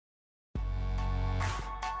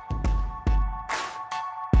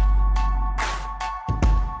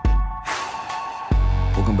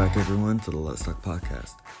Welcome back, everyone, to the Let's Talk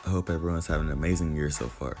podcast. I hope everyone's having an amazing year so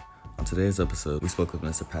far. On today's episode, we spoke with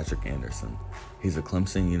Mr. Patrick Anderson. He's a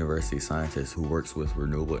Clemson University scientist who works with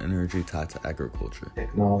renewable energy tied to agriculture.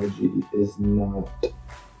 Technology is not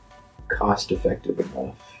cost-effective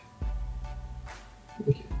enough.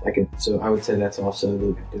 So I would say that's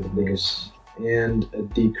also the biggest, and a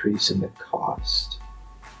decrease in the cost,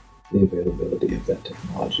 the availability of that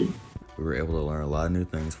technology. We were able to learn a lot of new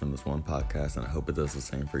things from this one podcast, and I hope it does the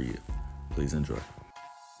same for you. Please enjoy.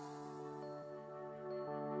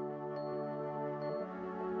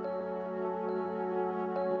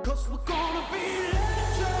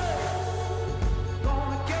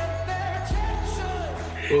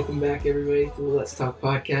 Welcome back, everybody, to the Let's Talk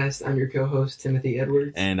podcast. I'm your co-host, Timothy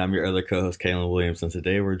Edwards. And I'm your other co-host, Kalen Williams. And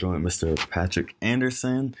today we're joined with Mr. Patrick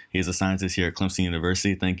Anderson. He's a scientist here at Clemson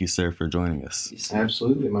University. Thank you, sir, for joining us.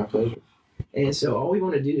 Absolutely, my pleasure. And so all we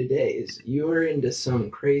want to do today is you are into some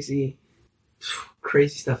crazy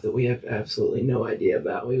stuff that we have absolutely no idea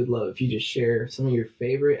about. We would love if you just share some of your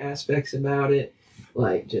favorite aspects about it,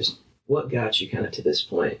 like just what got you kind of to this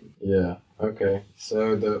point. Yeah. Okay,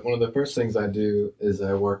 so one of the first things I do is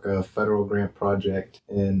I work a federal grant project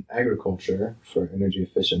in agriculture for energy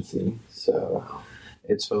efficiency. So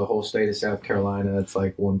it's for the whole state of South Carolina. It's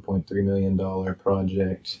like $1.3 million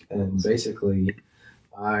project. And basically,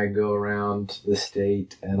 I go around the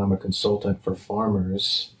state and I'm a consultant for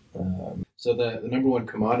farmers. So the number one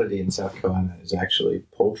commodity in South Carolina is actually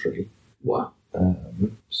poultry. Wow.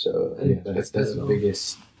 So yeah, that's the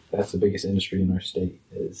biggest. That's the biggest industry in our state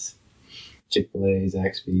is Chick-fil-A,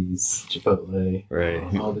 Zaxby's, Chipotle, right?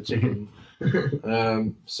 All the chicken.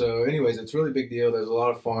 So anyways, it's a really big deal. There's a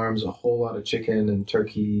lot of farms, a whole lot of chicken and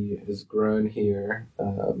turkey is grown here.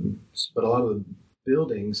 But a lot of the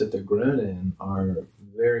buildings that they're grown in are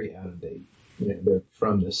very out of date. You know, they're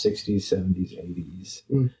from the 60s, 70s, 80s.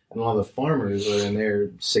 And a lot of the farmers are in their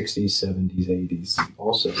 60s, 70s, 80s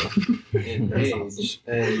also in age. Awesome.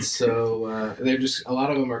 And so they're just, a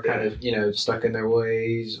lot of them are kind of, stuck in their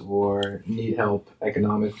ways or need help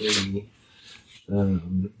economically,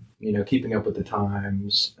 keeping up with the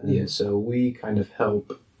times. And so we kind of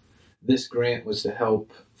help, this grant was to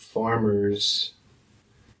help farmers,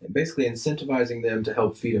 basically incentivizing them to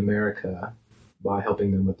help feed America by helping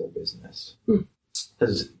them with their business.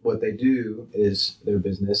 Because what they do is their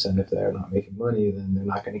business, and if they're not making money, then they're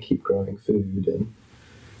not going to keep growing food, and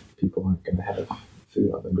people aren't going to have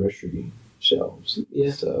food on the grocery shelves. Yeah.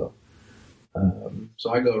 So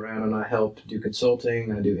I go around and I help do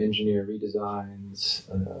consulting, I do engineer redesigns,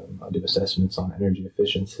 I do assessments on energy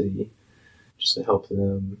efficiency, just to help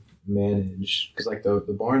them manage, because like the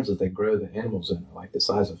barns that they grow the animals in are like the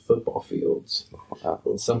size of football fields.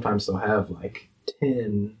 And sometimes they'll have like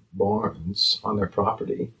 10 barns on their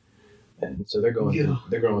property, and so they're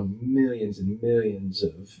growing millions and millions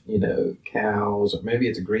of cows, or maybe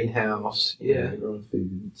it's a greenhouse. They're growing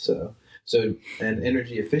food. So and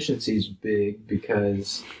energy efficiency is big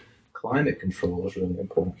because climate control is really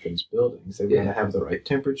important for these buildings. They want to have the right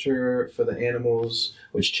temperature for the animals,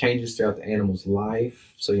 which changes throughout the animal's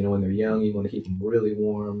life. So, when they're young, you want to keep them really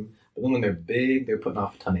warm. But then when they're big, they're putting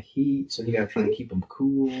off a ton of heat. So you got to try to keep them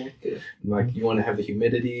cool. Yeah. And you want to have the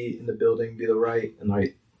humidity in the building be the right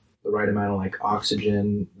amount of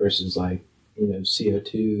oxygen versus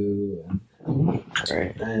CO2.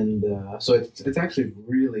 And so it's actually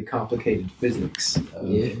really complicated physics of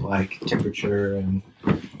temperature and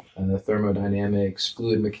thermodynamics,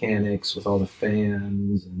 fluid mechanics with all the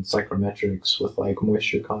fans, and psychrometrics with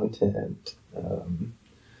moisture content.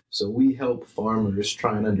 So we help farmers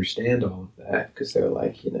try and understand all of that, because they're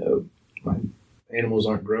my animals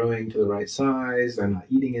aren't growing to the right size, they're not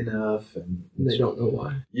eating enough, and they don't know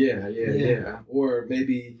why. Yeah. Or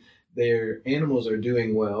maybe their animals are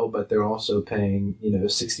doing well, but they're also paying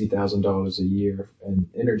 $60,000 a year in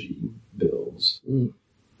energy bills.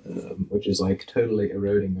 Which is totally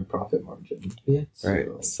eroding their profit margin. Yeah. Right.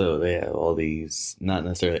 So they have all these, not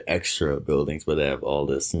necessarily extra buildings, but they have all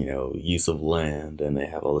this, use of land, and they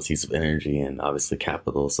have all this use of energy and obviously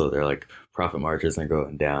capital. So their profit margins are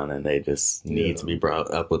going down, and they just need to be brought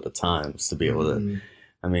up with the times to be able to.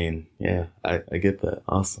 I get that.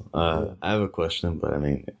 Awesome. I have a question, but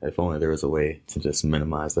if only there was a way to just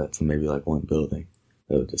minimize that to maybe one building,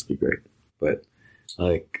 that would just be great. But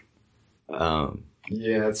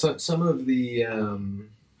some of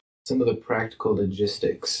the practical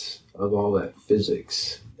logistics of all that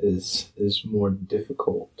physics is more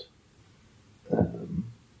difficult.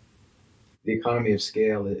 The economy of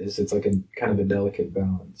scale it's like a kind of a delicate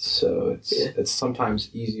balance. So it's sometimes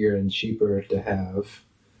easier and cheaper to have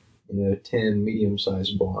 10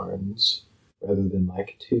 medium-sized barns rather than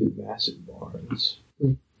like two massive barns.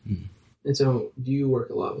 And so, do you work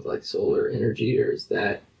a lot with like solar energy, or is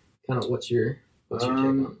that kind of what's your take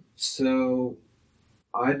on? So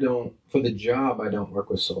I don't, for the job, I don't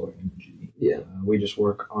work with solar energy. Yeah. We just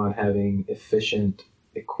work on having efficient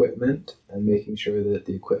equipment and making sure that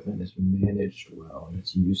the equipment is managed well and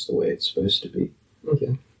it's used the way it's supposed to be.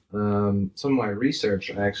 Okay. Some of my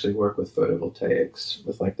research, I actually work with photovoltaics,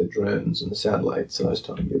 with like the drones and the satellites that I was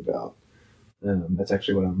telling you about. That's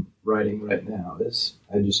actually what I'm writing right now. Is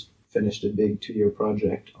I just finished a big 2-year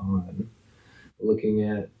project on looking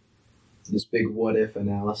at this big what-if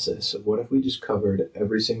analysis of what if we just covered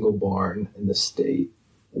every single barn in the state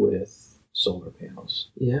with solar panels.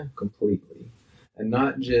 Yeah. Completely. And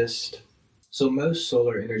not just... So most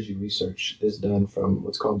solar energy research is done from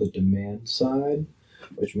what's called the demand side,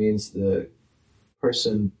 which means the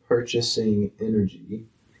person purchasing energy,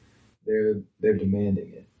 they're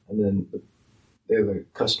demanding it. And then they're the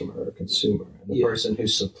customer or consumer. And the person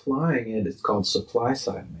who's supplying it is called supply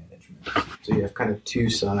side management. So you have kind of two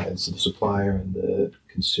sides, the supplier and the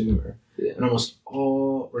consumer. Yeah. And almost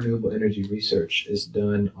all renewable energy research is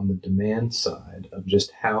done on the demand side of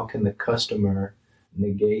just how can the customer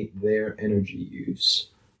negate their energy use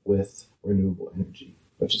with renewable energy,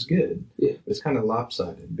 which is good. Yeah. But it's kind of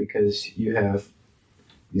lopsided because you have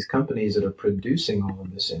these companies that are producing all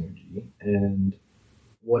of this energy, and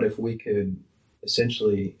what if we could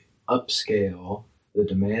essentially upscale the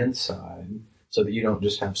demand side so that you don't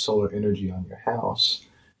just have solar energy on your house,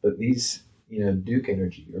 but these, Duke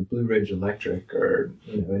Energy or Blue Ridge Electric or,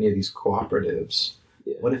 any of these cooperatives,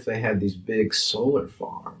 what if they had these big solar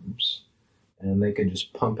farms and they could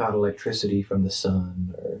just pump out electricity from the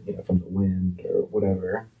sun or, from the wind or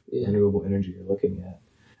whatever renewable energy you're looking at.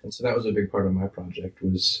 And so that was a big part of my project,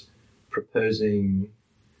 was proposing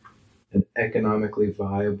an economically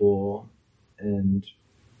viable and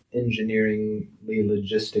engineeringly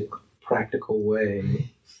logistic practical way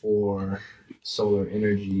for solar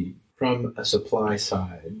energy from a supply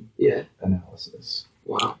side analysis.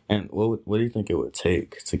 Wow. And what do you think it would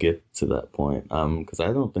take to get to that point? Because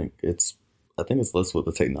I think it's less with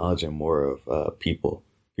the technology and more of people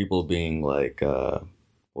being like, well,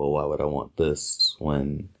 why would I want this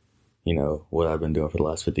when, what I've been doing for the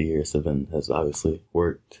last 50 years has obviously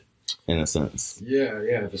worked in a sense. Yeah.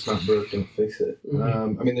 If it's not broke, don't fix it.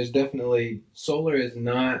 Mm-hmm. There's definitely, solar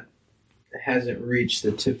hasn't reached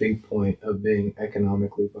the tipping point of being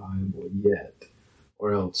economically viable yet,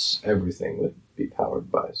 or else everything would be powered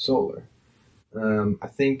by solar. I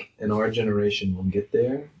think in our generation we'll get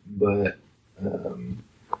there, but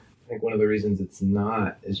I think one of the reasons it's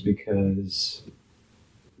not is because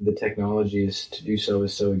the technology to do so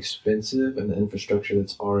is so expensive, and the infrastructure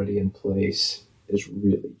that's already in place is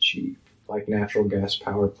really cheap. Like natural gas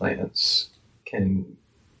power plants can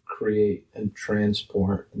create and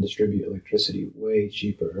transport and distribute electricity way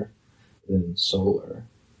cheaper than solar.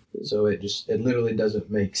 So it literally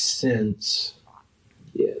doesn't make sense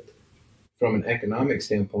yet. From an economic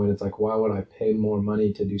standpoint, it's like, why would I pay more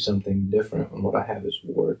money to do something different when what I have is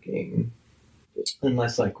working?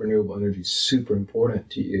 Unless like renewable energy is super important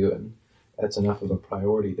to you and that's enough of a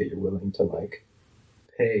priority that you're willing to like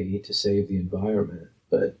pay to save the environment.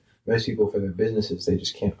 But most people, for their businesses, they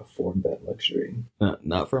just can't afford that luxury.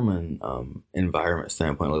 Not from an environment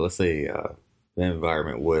standpoint. Like, let's say the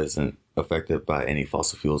environment wasn't affected by any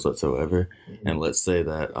fossil fuels whatsoever, and let's say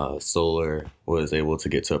that solar was able to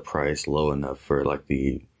get to a price low enough for like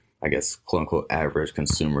the, I guess, quote unquote, average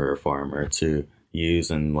consumer or farmer to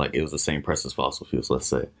use, and like it was the same price as fossil fuels, let's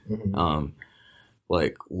say.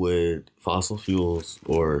 Like, would fossil fuels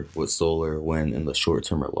or would solar win in the short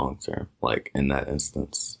term or long term? Like in that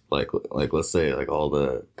instance, like let's say like all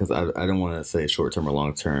the, because I don't want to say short term or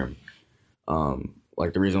long term.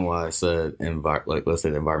 Like the reason why I said let's say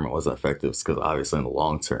the environment wasn't effective is because obviously in the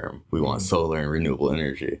long term we want solar and renewable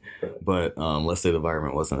energy. Right. But let's say the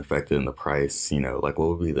environment wasn't affected in the price. Like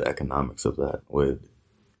what would be the economics of that? Would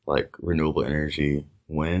like renewable energy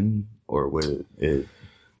win, or would it?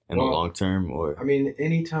 In the long term, or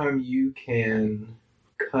anytime you can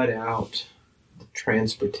cut out the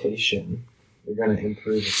transportation, you're going to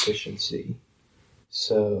improve efficiency.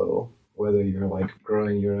 So whether you're like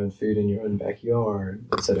growing your own food in your own backyard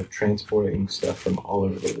instead of transporting stuff from all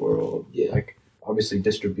over the world, like obviously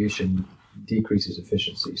distribution decreases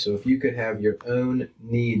efficiency. So if you could have your own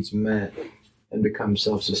needs met and become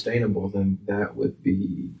self-sustainable, then that would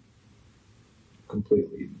win.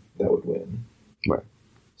 Right.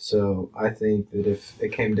 So I think that if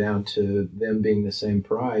it came down to them being the same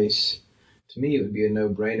price, to me it would be a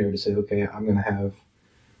no-brainer to say, okay, I'm going to have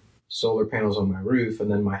solar panels on my roof, and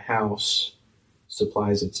then my house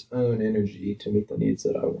supplies its own energy to meet the needs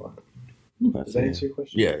that I want. Does that answer your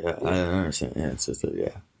question? Yeah, I understand. Yeah, it's just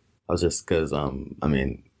yeah. I was just because I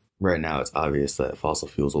mean, right now it's obvious that fossil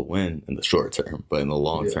fuels will win in the short term, but in the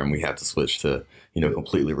long term we have to switch to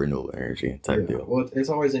completely renewable energy type deal. Well, it's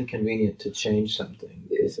always inconvenient to change something.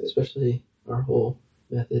 Yes, especially our whole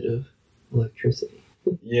method of electricity.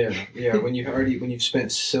 Yeah. When you've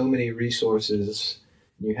spent so many resources,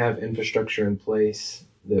 you have infrastructure in place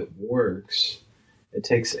that works. It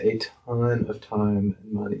takes a ton of time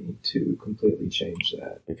and money to completely change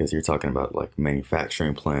that. Because you're talking about like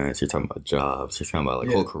manufacturing plants, you're talking about jobs, you're talking about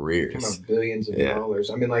like whole careers. You're talking about billions of dollars.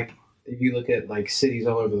 I mean, like if you look at like cities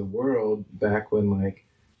all over the world back when like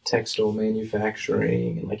textile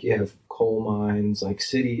manufacturing and like you have coal mines, like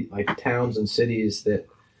towns and cities that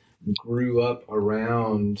grew up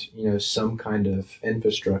around, some kind of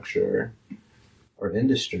infrastructure or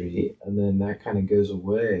industry, and then that kind of goes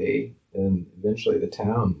away. And eventually the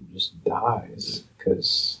town just dies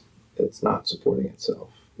because it's not supporting itself.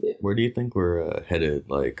 Yeah. Where do you think we're headed,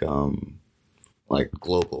 like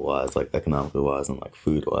global wise, like economically wise, and like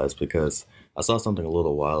food wise? Because I saw something a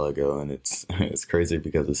little while ago, and it's crazy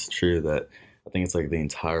because it's true that I think it's like the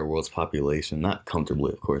entire world's population, not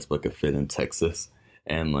comfortably, of course, but could fit in Texas,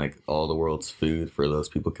 and like all the world's food for those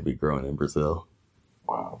people could be grown in Brazil.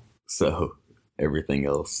 Wow. So everything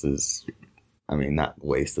else is, I mean, not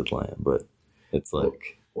wasted land, but it's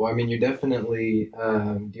like... Well, I mean, you're definitely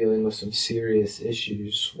dealing with some serious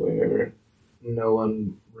issues where no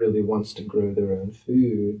one really wants to grow their own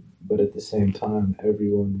food, but at the same time,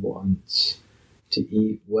 everyone wants to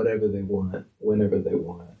eat whatever they want, whenever they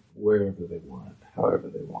want, wherever they want, however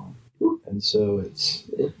they want. And so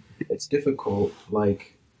it's difficult.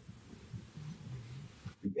 Like,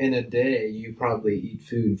 in a day, you probably eat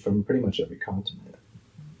food from pretty much every continent.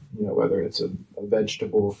 Whether it's a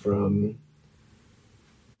vegetable from,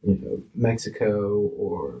 Mexico,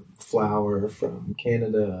 or flour from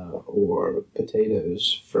Canada, or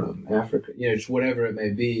potatoes from Africa, just whatever it may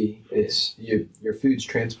be, it's your food's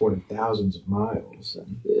transported thousands of miles.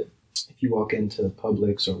 And if you walk into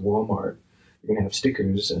Publix or Walmart, you're going to have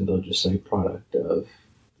stickers and they'll just say product of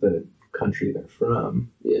the country they're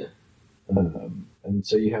from. Yeah. And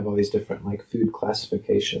so you have all these different like food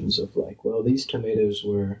classifications of like, well, these tomatoes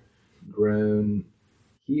were grown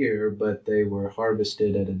here, but they were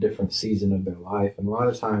harvested at a different season of their life. And a lot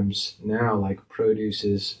of times now, like produce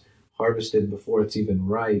is harvested before it's even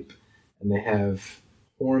ripe, and they have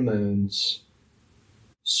hormones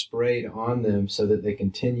sprayed on them so that they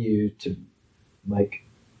continue to like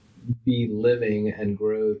be living and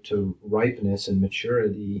grow to ripeness and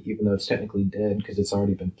maturity, even though it's technically dead because it's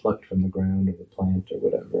already been plucked from the ground or the plant or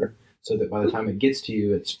whatever, so that by the time it gets to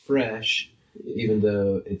you, it's fresh, even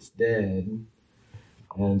though it's dead.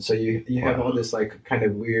 And so you have all this like kind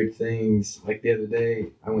of weird things. Like the other day,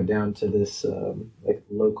 I went down to this like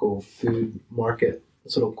local food market,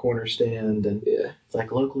 this little corner stand, and it's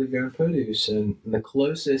like locally grown produce, and the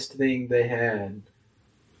closest thing they had,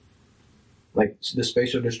 like the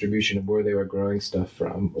spatial distribution of where they were growing stuff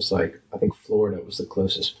from, was like, I think Florida was the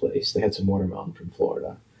closest place. They had some watermelon from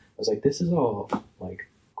Florida. I was like, this is all like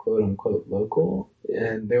quote unquote local.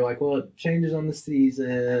 And they were like, well, it changes on the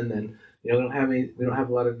season, and we don't have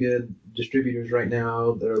a lot of good distributors right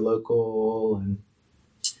now that are local. And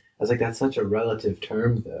I was like, that's such a relative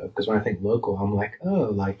term though, because when I think local, I'm like,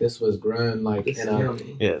 oh, like this was grown like in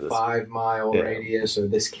a 5 mile radius, or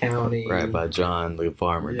this county, right by John the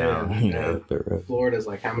farmer down. Florida's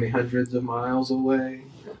like how many hundreds of miles away?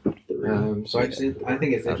 So I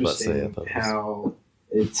think it's interesting how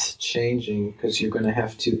it's changing, because you're going to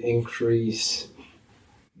have to increase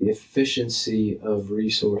the efficiency of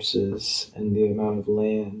resources and the amount of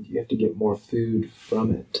land. You have to get more food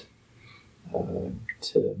from it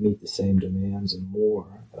to meet the same demands and more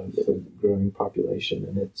of the growing population,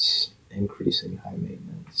 and it's increasing high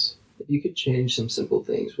maintenance. If you could change some simple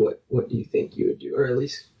things, what do you think you would do, or at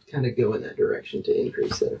least kind of go in that direction to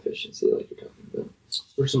increase that efficiency, like you're talking about?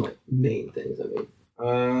 Or some like main things, I mean.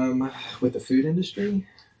 With the food industry?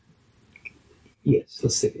 Yes,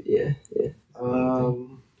 let's stick it. Yeah.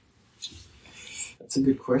 That's a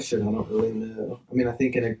good question. I don't really know. I mean, I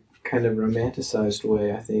think in a kind of romanticized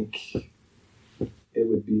way, I think it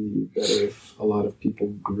would be better if a lot of people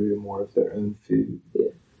grew more of their own food.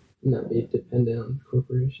 Yeah. Not be dependent on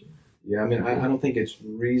corporations. Yeah, I mean, I don't think it's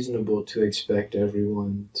reasonable to expect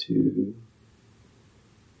everyone to...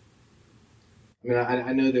 I mean,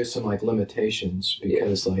 I know there's some, like, limitations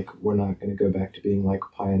because, like, we're not going to go back to being, like,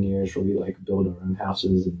 pioneers where we, like, build our own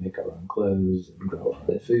houses and make our own clothes and grow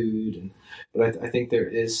our own food. But I think there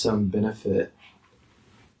is some benefit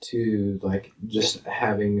to like just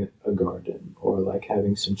having a garden or like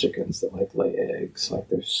having some chickens that like lay eggs. Like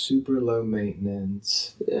they're super low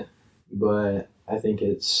maintenance. Yeah. But I think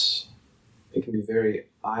it can be very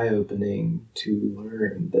eye-opening to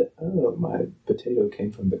learn that, oh, my potato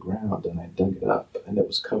came from the ground and I dug it up and it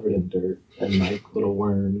was covered in dirt and like little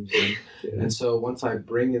worms. And so once I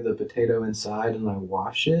bring the potato inside and I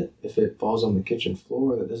wash it, if it falls on the kitchen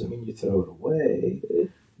floor, that doesn't mean you throw it away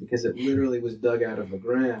because it literally was dug out of the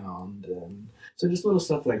ground. And so just little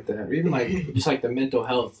stuff like that, or even like just like the mental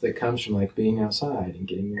health that comes from like being outside and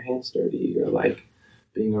getting your hands dirty, or like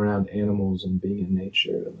being around animals and being in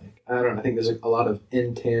nature. Like, I don't know, I think there's a lot of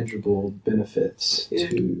intangible benefits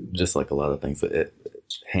to just like a lot of things that it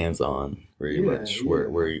hands-on pretty much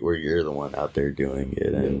where you're the one out there doing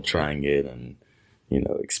it and trying it and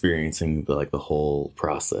experiencing the whole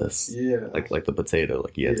process. Like the potato,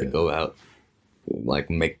 like you had to go out, like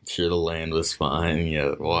make sure the land was fine,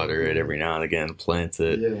 water it every now and again, plant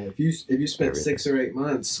it. If you spent everything. 6 or 8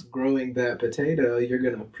 months growing that potato, you're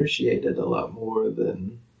going to appreciate it a lot more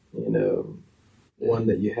than one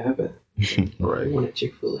that you haven't. Right. One at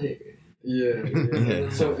Chick-fil-A.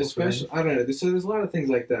 So especially, I don't know. So there's a lot of things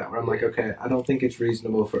like that where I'm like, okay, I don't think it's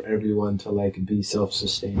reasonable for everyone to like be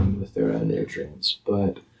self-sustaining with their own nutrients,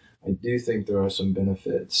 but I do think there are some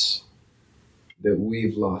benefits that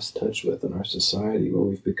we've lost touch with in our society, where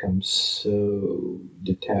we've become so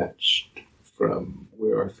detached from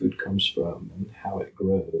where our food comes from and how it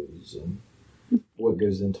grows and what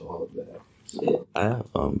goes into all of that. I have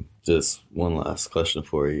just one last question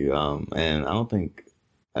for you, and I don't think,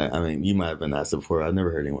 I mean, you might have been asked it before. I've never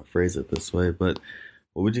heard anyone phrase it this way, but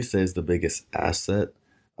what would you say is the biggest asset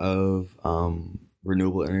of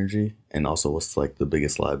renewable energy, and also what's like the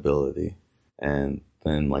biggest liability? And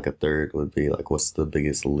then like a third would be like, what's the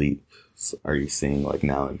biggest leap are you seeing like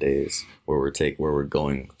nowadays where we're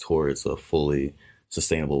going towards a fully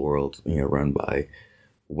sustainable world, run by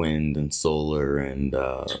wind and solar and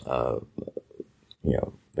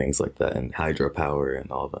things like that, and hydropower and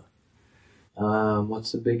all that.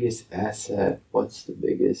 What's the biggest asset? What's the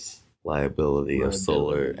biggest liability of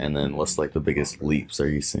solar? And then what's like the biggest leaps are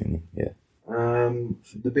you seeing?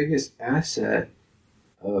 The biggest asset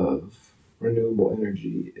of renewable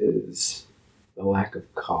energy is the lack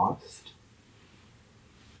of cost.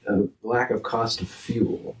 The lack of cost of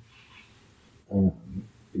fuel,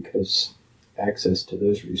 because access to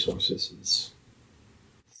those resources is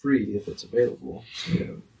free if it's available.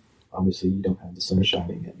 Obviously you don't have the sun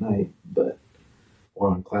shining at night, or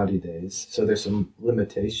on cloudy days. So there's some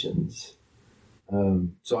limitations.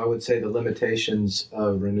 So I would say the limitations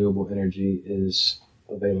of renewable energy is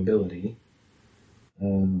availability.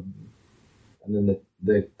 And then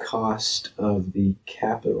the cost of the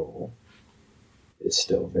capital is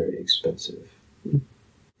still very expensive.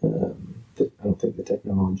 I don't think the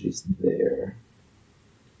technology's there.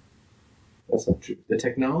 That's not true. The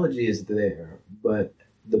technology is there, but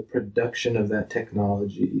the production of that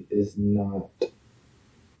technology is not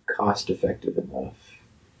cost effective enough.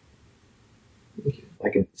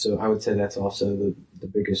 So I would say that's also the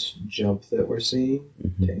biggest jump that we're seeing.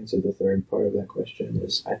 Mm-hmm. To answer the third part of that question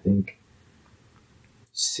is, I think,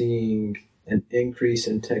 seeing an increase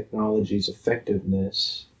in technology's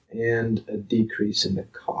effectiveness and a decrease in the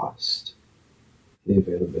cost, the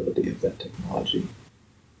availability of that technology.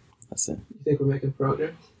 That's it. You think we're making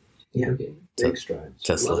progress? Yeah, big strides.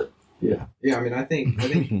 Tesla. Yeah. I mean, I think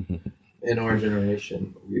in our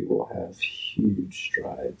generation we will have huge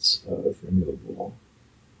strides of renewable.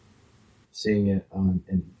 Seeing it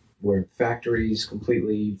where factories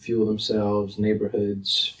completely fuel themselves,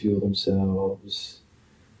 neighborhoods fuel themselves.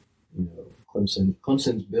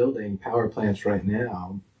 Clemson's building power plants right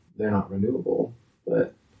now. They're not renewable,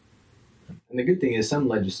 and the good thing is some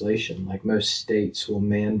legislation, like most states, will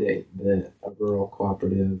mandate that a rural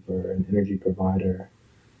cooperative or an energy provider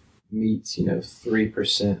meets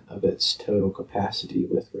 3% of its total capacity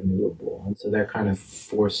with renewable, and so they're kind of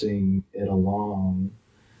forcing it along,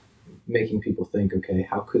 making people think, okay,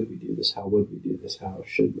 how could we do this? How would we do this? How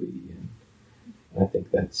should we? And I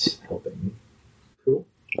think that's helping. Cool.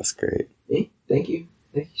 That's great. Hey, thank you.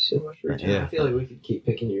 Thank you so much for your time. Yeah. I feel like we could keep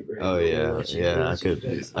picking your brain. Oh, yeah. I could.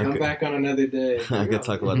 Come back on another day. I could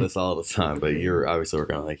talk about this all the time, but you're obviously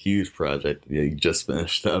working on a huge project. You just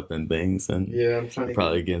finished up and things, and I'm trying to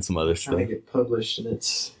probably getting some other stuff. Trying to get published, and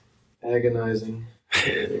it's agonizing.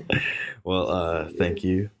 Well, thank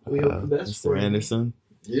you, we hope the best Mr. Anderson.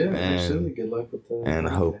 Yeah, absolutely. Good luck with that. And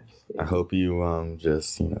I hope you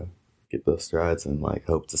just get those strides, and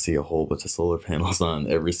hope to see a whole bunch of solar panels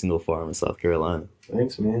on every single farm in South Carolina.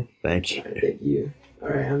 Thanks, man. Thank you. Thank you. All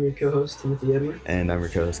right, I'm your co-host, Timothy Edward. And I'm your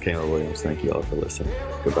co-host, Caleb Williams. Thank you all for listening.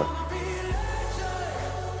 Goodbye.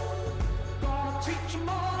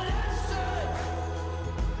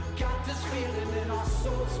 Got this feeling in our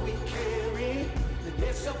souls we carry.